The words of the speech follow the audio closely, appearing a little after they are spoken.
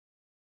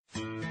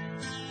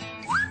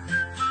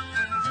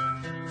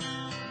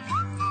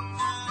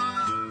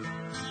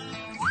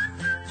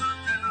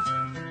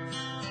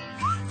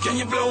Can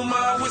you blow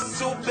my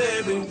whistle,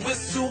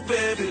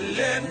 baby,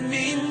 let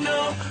me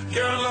know.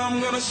 Girl,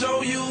 I'm gonna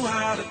show you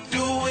how to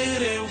do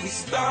it, and we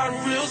start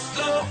real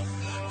slow.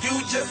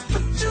 You just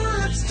put your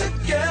lips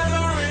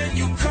together and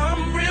you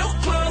come real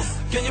close.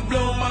 Can you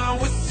blow my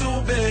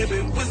whistle, baby,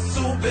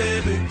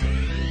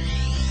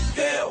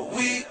 here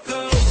we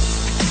go.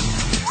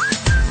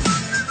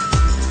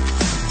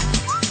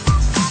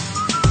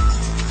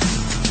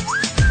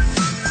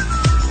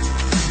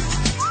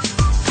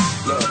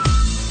 Look,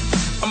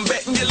 I'm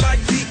betting you like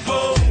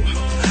people,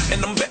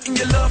 and I'm betting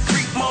you love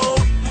freak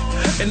mode,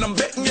 and I'm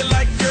betting you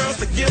like girls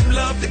to give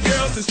love to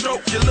girls and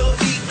stroke your little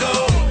ego.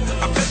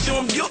 I bet you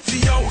I'm guilty,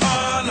 your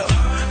honor.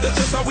 That's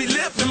just how we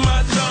live in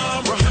my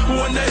genre. Who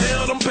in the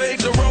hell done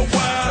paved the road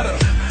wider?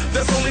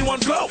 There's only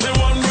one blow and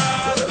one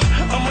rider.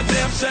 I'm a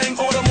damn shame,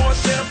 order more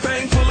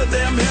champagne, pull a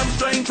damn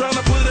hamstring,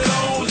 tryna put it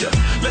on ya.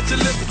 Let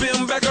your lips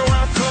spin back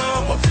around,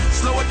 come up.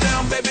 Slow it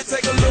down, baby,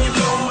 take a little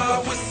blow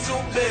my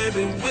whistle,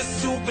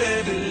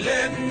 baby,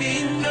 let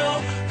me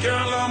know.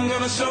 Girl, I'm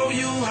gonna show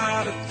you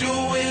how to do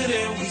it,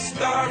 and we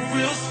start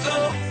real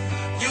slow.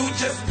 You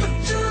just put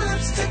your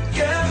lips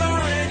together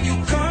and you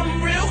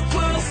come real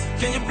close.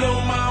 Can you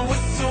blow my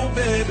whistle,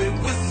 baby,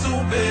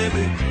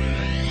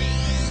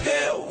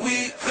 here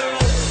we go.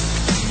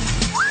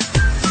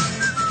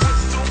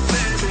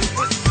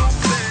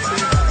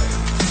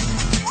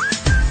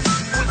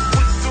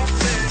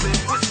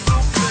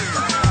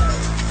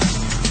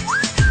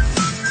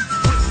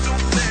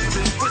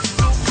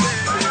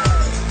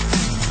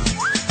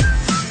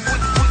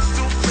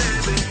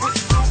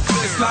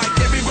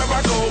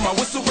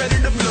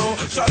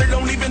 Shawty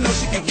don't even know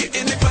she can get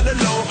in it for the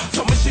low.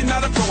 Told me she not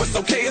a pro, it's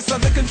okay, it's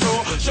under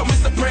control. Show me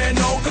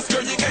soprano, cause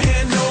girl you can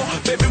handle.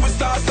 Baby with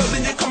stars, so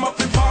then you come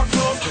up in park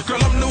clothes. Girl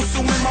I'm new,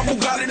 so in my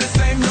Bugatti the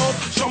same nose.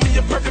 Show me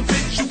a perfect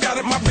pitch, you got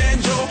it, my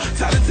banjo.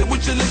 Talented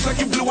with your lips like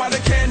you blew out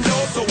a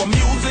candle. So I'm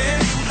using,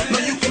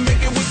 know you can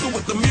make it whistle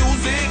with the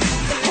music.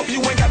 Hope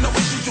you ain't got no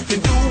issues, you can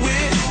do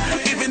it.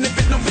 Even if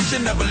it's no bitch, you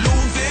never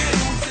lose it.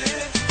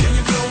 Can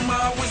you blow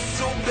my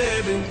whistle,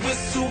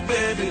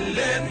 baby,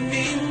 let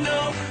me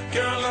know.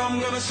 Girl, I'm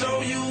gonna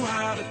show you